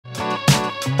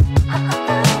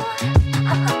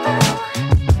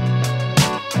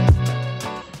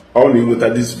ọ na-enweta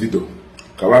this video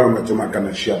ka wara metụ maka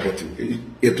na share button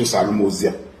ịtụsara m ozi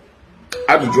a.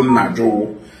 Ajụjụ m na-ajụ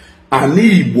ana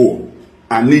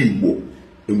Igbo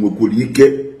enwekwara ike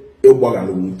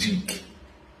ịgbaghara Jik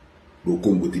na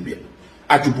Okongwu Dibia.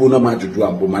 Ajụbụna m ajụjụ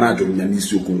abụọ mana ajụrụ ya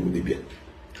n'isi Okongwu Dibia.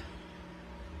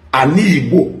 Ana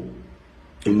Igbo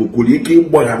enwekwara ike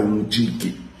ịgbaghara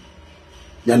Jik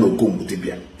ya na Okongwu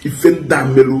Dibia. Ife ndị a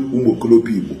merụ ụmụ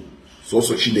okorobịa Igbo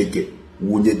sọsọ Chineke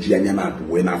wunye ji anya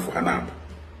na-abụ wee n'afọ ha na-abụ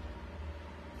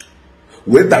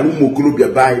wee dara ụmụ okorobịa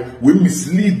be anyị wee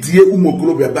mislidie ụmụ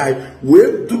okorobịa be anyị wee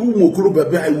duru ụmụ okorobịa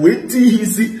be anyị wee tie ihe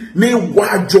isi n'ịgwa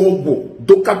ajọ ọgwụ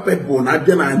doka pebụl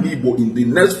na-abịa n'ala Igbo in the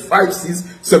next 5, 6,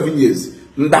 7 years.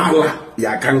 Ndị ala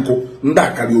ya aka nkụ, ndị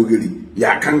akara ogheri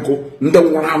ya aka nkụ, ndị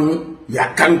nwụrụ anwụ ya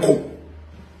aka nkụ,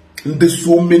 ndị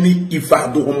so many ife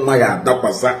adụghị mma ya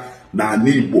adakwasa n'ala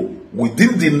Igbo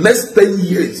within the next 10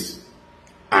 years.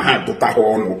 Aha tụta ha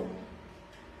ọnụ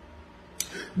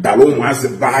dara ụmụazị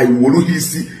be anyị were ha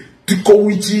isi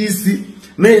tịkọwichi isi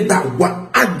na ịda gwa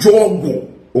ajọ ọgwụ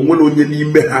onwere onye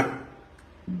n'ime ha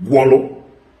gwọrụ.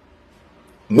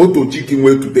 Moto Jik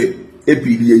nwee today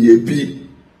ebirie ya ebi,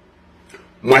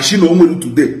 machine o nwere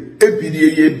today ebirie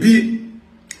ya ebi,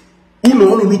 ụlọ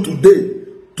ọrụ today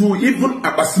to even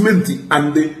abasimenti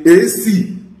and the AC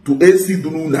to AC dị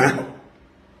n'ụlọ ahụ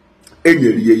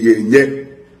enyere ya enye.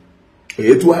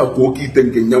 Etu ahụ ka oke ite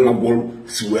nke nyanwa gwọrọ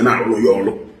si wee na-arụ ya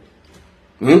ọrụ.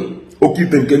 Oke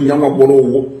ite nke nyanwa gwọrọ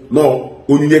ụwụ na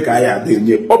onyinye ka anyị ada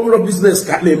enye. Ọ bụrụ biznes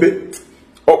ka a na-eme,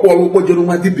 ọkpọrọ ụkpọjere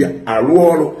nwa dibịa arụ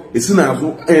ọrụ esi n'azụ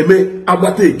eme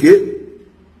agbata eke.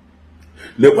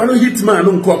 Lekwanụ hitman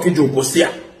nke Ọkịja ụbọchị a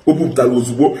o bupụtara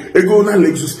ozugbo ego na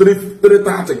Lexus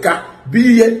 330 ka bụ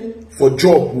ihe for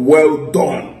job well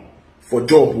done, for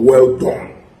job well done.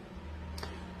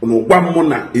 N'ụgwa mmụ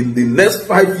na in the next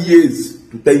 5 years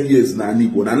to 10 years na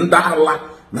Igbo na ndị ala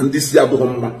na ndị si adụghị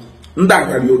mma, ndị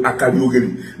akari ogheri,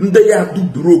 ndị ya do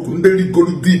broke, ndị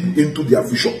rigoro deep into their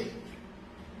vision.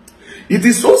 It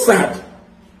is so sad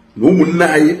na ụmụnne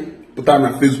anyị pụta na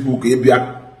Facebook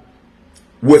ịbịa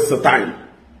waste time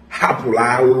hapụrụ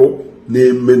alụ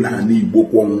na-eme n'ala Igbo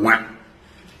kwa nwa.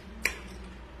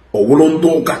 Ọwụrụ ndị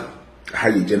ụka ha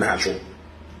eje na-achụ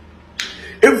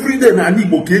everyday na ala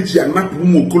Igbo ka eji anapụ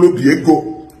ụmụ okorobịa ego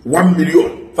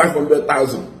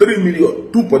 1,500,000, 3 million,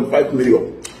 2.5 million.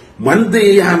 Ma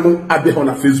ndị ya anụ abịaghị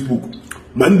na Facebook,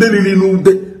 ma ndị riri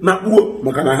n'ude na kpuo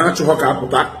maka na ha achọghọ ka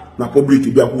apụta na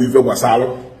public bịa kwuo ife gbasara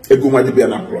ego nwa dibịa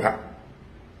napụrụ ha.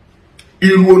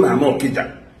 Iruo na anọ Ọkịja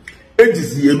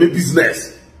ejizi ya eme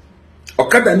biznes.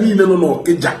 Ọkada niile nọ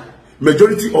n'Ọkịja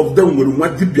majority of them nwere nwa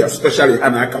dibịa specially ha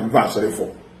na-aka mba asịrịfọ.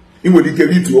 Ị nwere ike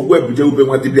ritu ogwe ebuje ube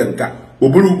nwa dibịa nka o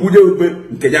buru ubuje ube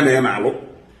nke ya na ya na-alụ.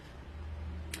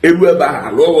 Elu ebe ahụ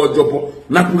alụ ọghọ ọjọpụ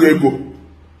napụrụ ego.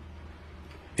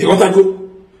 Ịghọtago?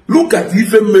 Look at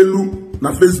ife mmelu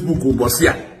na Facebook ụbọchị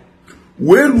a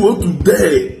wee ruo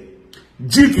today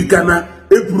Jik ka na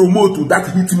promote that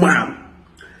hitman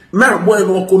na-agba ya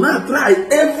n'ọkụ na-try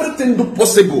everything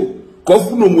possible ka ọ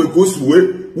fụ na onwe ka o si wee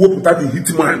wepụta the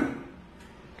hitman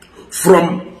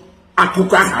from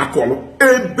akụkọ ahụ akọrọ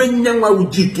ebe nyanwa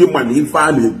Jik ma na ife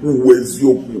a na-ekwu uwe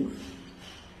eziokwu.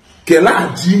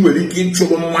 Kelaji nwere ike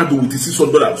ịchụrụ mmadụ with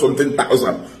 $600 something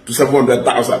thousand to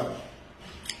 700,000.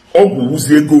 Ọ bụ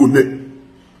ụzọ ego one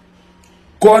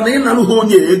ka ọ na ịnarụghị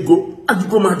onye ego.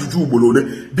 Ajụgo m ajụjụ ugboro ole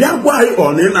bịa gwa anyị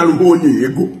ọ na ịnarụghị onye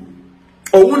ego.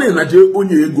 Ọnwụ na ịnaje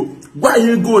onye ego gwa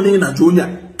anyị ego ole ịnaje onye a.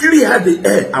 Clear the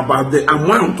air about the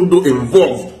amount to do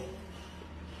involved.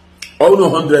 All no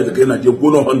 100 ka ịnaje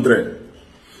kwuo no 100.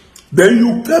 Then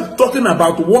you kept talking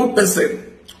about one person,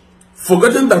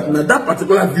 forgetting that in that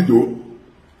particular video,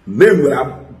 name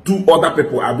were 2 other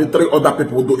people, I mean 3 other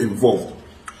people do involved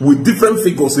with different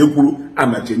figures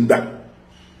and agenda.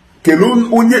 Kelon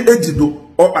onye ejido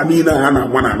ọkpa niile ha na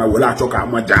nwa na were achọ ka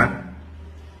amaja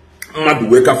mmadụ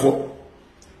wee kafọ.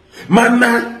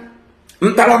 Mana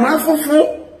ntaramahụhụ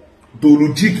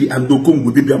dolu Jik and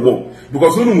Okongwu Dibia more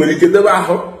because unu nwere ike debe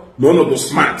ahụ na ọnọdụ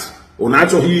smart unu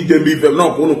achọghị ije mbe ife na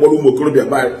ọkụ unu kpọrọ ụmụ okorobịa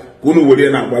be anyị ka unu were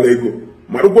na-agbara ego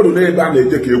mara ụkwado na ebe a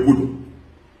na-eje ka egwudo,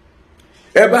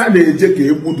 ebe a na-eje ka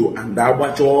egwudo and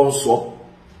agbacha ọsọ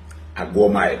agụọ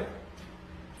maịl.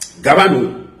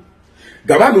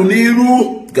 Gabanụ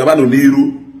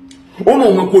n'iru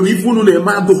unu makwo na ife unu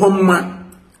na-eme adụghọ mma.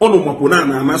 Unu makwo na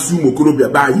na-amasị ụmụ okorobịa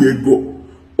be anyị ego.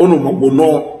 Unu makwo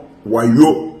nọ wayo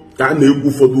ka a na-egwu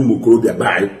ụfọdụ ụmụ okorobịa be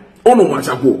anyị. Unu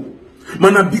machakwo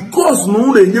mana because na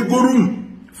unu enyegoro m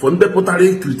for ndị pụtara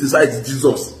criticize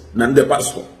Jesus na ndị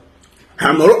pastor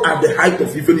ha nọrọ at the height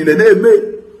of ife niile na-eme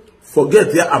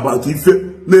forget ya about ife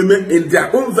na-eme in their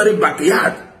own very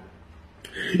backyard.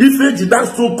 ife ji that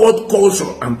so-called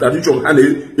culture and tradition ha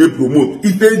na-promote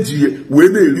ife ji wee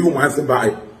na-eri ụmụazị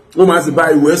be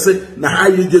anyị wee sị na ha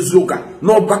ya ejezi ụka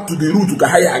no back to the root ka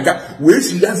ha ya aga wee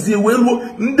chigazie wee ruo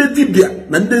ndị dibịa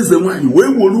na ndị eze nwaanyị wee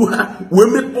wolu ha wee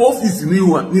mepe ọfịs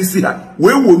n'isi ha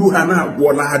wee wolu ha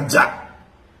na-agwọ n'aja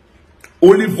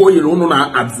olive oil ụnụ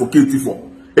na advocate for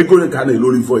ego ole ka a na-ere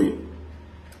olive oil,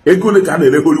 ego ole ka a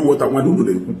na-ere holy water nwanne unu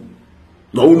na-ekwu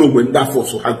na ụnụ ogbe ndị afọ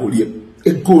so ha gorie,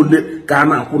 ego ole ka a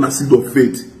na-akwụ na seed of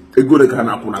faith, ego ole ka a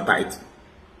na-akwụ na tithe,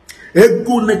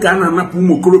 ego ole ka a na-anapụ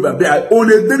ụmụ okorobịa bịa on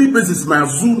a daily basis na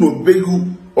azụ n'obegu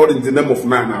or in the name of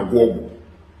na-agwọ ọgwụ.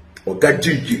 Oga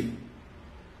Jik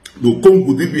na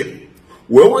Okongwu Dibia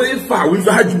wee were ife a ife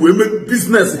ha ji wee mee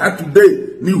biznes ha today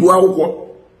n'ihu akwụkwọ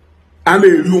a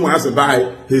na-eri ụmụazị be anyị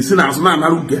ha esi n'azụ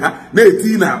na-anarụ nke ha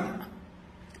na-eti na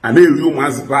a na-eri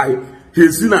ụmụazị be anyị ha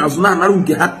esi n'azụ na-anarụ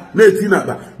nke ha na-eti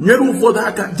n'akpa nyere ụfọdụ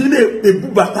aka ji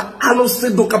na-ebubata alụsị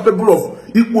dị capable of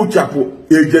ikpochapụ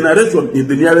a generation in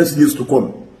the nearest years to come.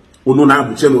 Unu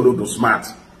na-abụche n'obodo smart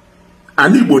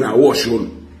ana Igbo na wash unu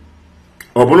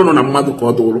ọ bụrụ nọ na mmadụ ka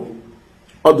ọ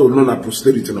dụrụ nọ na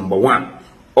posterity number 1,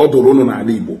 ọ dụrụ unu na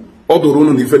ala Igbo, ọ dụrụ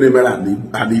unu na ife na-emere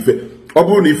ala ife. Ọ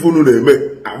bụrụ na ife unu na-eme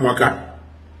amaka,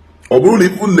 ọ bụrụ na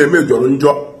ife unu na-eme jọrọ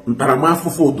njọ,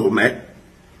 ntaramahụhụ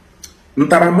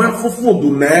ụdụ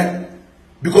na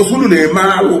because unu na-eme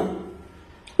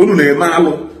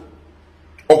alụ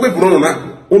ọkwepụrụ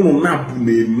unu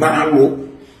na-abụ alụ,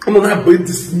 unu na-abụ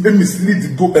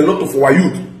mislead go a lot of our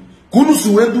youth ka unu si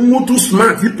wee du motu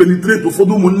smart penetrate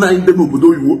ụfọdụ ụmụnna anyị ndị n'obodo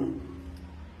oyibo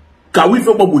ka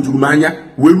wife gbagwojuru m anya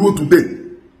wee ruo today.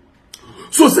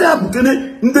 So say ya bukene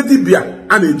ndị dibịa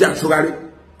a na-eji achụgharị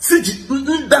si ji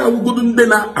ndị awụgodo ndị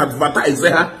na-advertise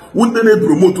ha ndị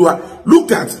na-epromote ha.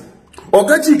 Look at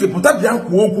Oga Jik pụta bịa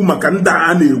kwuo okwu maka ndị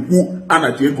a na-ekwu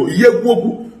anachi ego ihe kwu okwu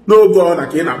n'oge ọ na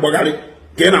ka ị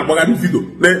na-agbagharị video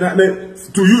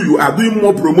to you are doing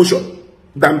more promotion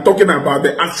than talking about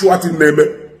the actual thing na-eme.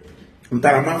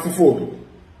 Ntaramahụhụ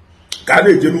ka a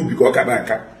na-eje n'ubi ka ọ ka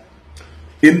na-aka.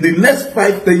 In the next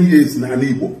 5-10 years n'ala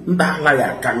Igbo ndị ala ya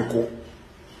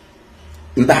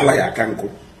aka nkụ,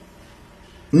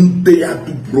 ndị ya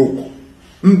dubrok,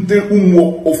 ndị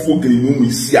ụmụ ofogiri na ụmụ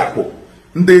Isiagu,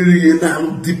 ndị erihe na-alụ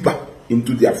deeper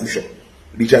into their future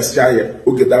richasịa ya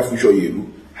oge da future ya eru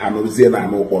ha nọzie na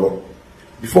anụ ụkpọrọ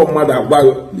before mmadụ agwa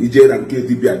ije na nke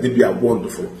dibịa gwọ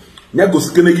ndụfụrụ ya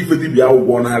gosikene gị ife dibịa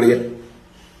ụgwọ narịa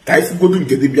ka ifugodu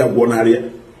nke dibịa gwọ narịa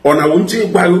ọ na nche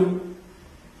ịgwaghị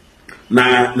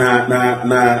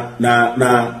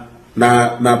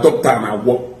na dọkịta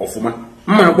na-agwọ ọfụma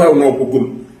mma agwa na ọgwụgwụ m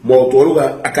ma ọ tụọrụ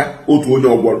aka otu onye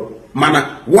ọgwọrọ mana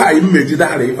nwaanyị mmejide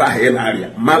ara ife ahụ ị na-arịa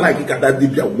ma like ka that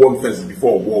dibịa gwọ m first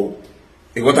before ọgwọ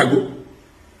ịghọtago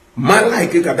ma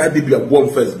like ka that dibịa gwọ m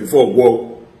first before ọgwọ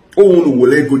unu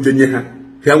were ego jenye ha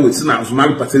wee si na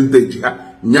azụmahịa percentage ha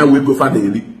nya wee ego fa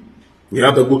na-eri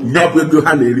ịghọtago nya bụ ego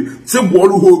ha na-eri si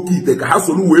gwọọrụ ha oke ite ka ha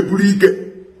soro wee buru ike.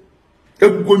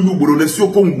 Ekwugo nye ugboro na-esi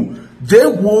Okongwu jee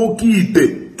gwuo oke ite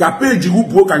ka peji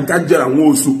gwupuo ka nka njera nwa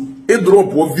osu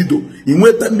ịdrọpụọ video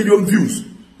inweta million views,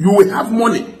 you will have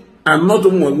money and not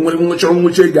nwechọrọ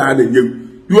nwuche ego a na-enye you.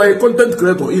 You are a content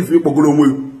creator if ịkpọgoro onwe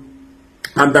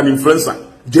and an influencer.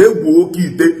 Jee gwuo oke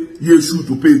ite ye shoot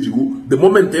page go the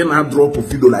moment ị na-drop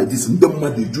video like this ndị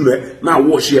mmadụ ejuru na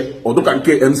watch ya ọdụka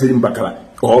nke MC Mbakara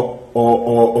ọ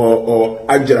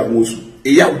Angela Nwosu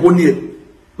ya gwonye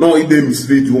no ide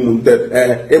mislead ụmụnte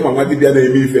ịma nwa dibịa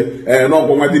na-eme ife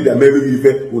n'ọgwọ nwa dibịa merụ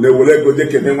ife unu ewere ego je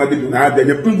kene nwa dibịa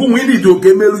na-abịanye ngwụnwa ịnidi oke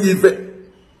emerụ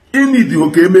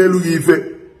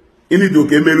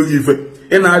gị ife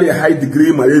ị na-arịa high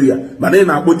degree malaria mana ị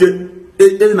na-akpọje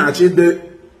ị na-achọ ide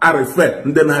arife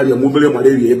ndị na-arịa obere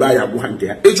malaria ebe anyị agwụ ha nke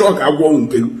ya ịchọ ka agwọ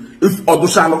nke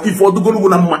ọdụchalụ ife ọdụgolugwu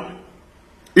na mma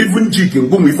even Jik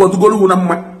ngwụnwa ife ọdụgolugwu na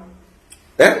mma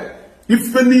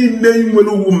ife niile nwere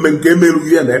ugwu mme nke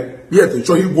emerụghị ya na ya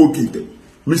chọghị igwe oke ite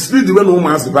mislead we na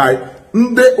ụmụazị be anyị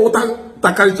ndị ụta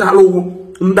takarịchara ụgwụ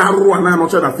ndị arụrụ a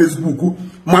na-anọcha na Facebook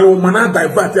ma na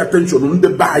divert attention ndị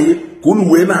be anyị ka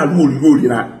unu wee na-alụ oriri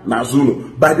n'azụ ụlọ.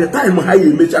 By the time ha ya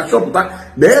emecha chọpụta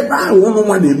na ebe ahụ ụnụ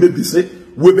nwa na-emebisi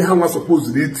webe ha nwa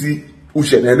supposed iti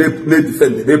uche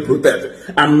na-defend na-protect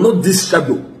and not this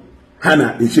shadow ha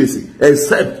na-echesi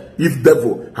except if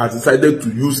devil has decided to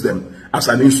use them as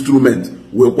an instrument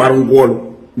we kwara ngwa ọrụ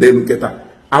n'elu nketa.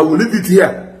 I will leave it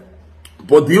here,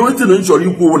 but the only thing I chọrọ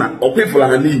ikwu na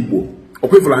okwefula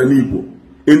Igbo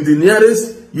in the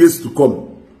nearest years to come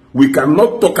we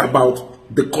cannot talk about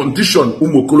the condition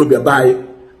ụmụ okorobịa bai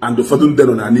and ụfọdụ ndị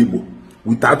nọ n'ala Igbo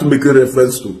without making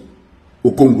reference to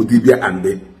Okongwu Dibia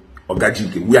and Oga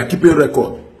Jik. We are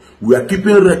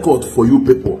keeping record for you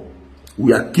people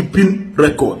We are keeping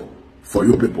record for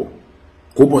you people.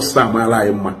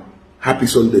 Happy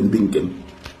Sunday, Ndinkem.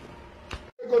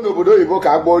 N'obodo Igbo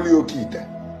ka agboli okite.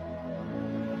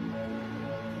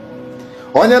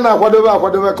 Onye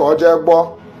na-akwadobe ka o jee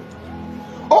gboo.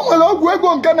 O nwere ọgwụ ego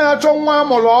nke na-achọ nwa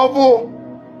amụrụ ọbụ.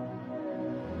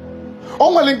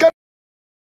 O nwere nke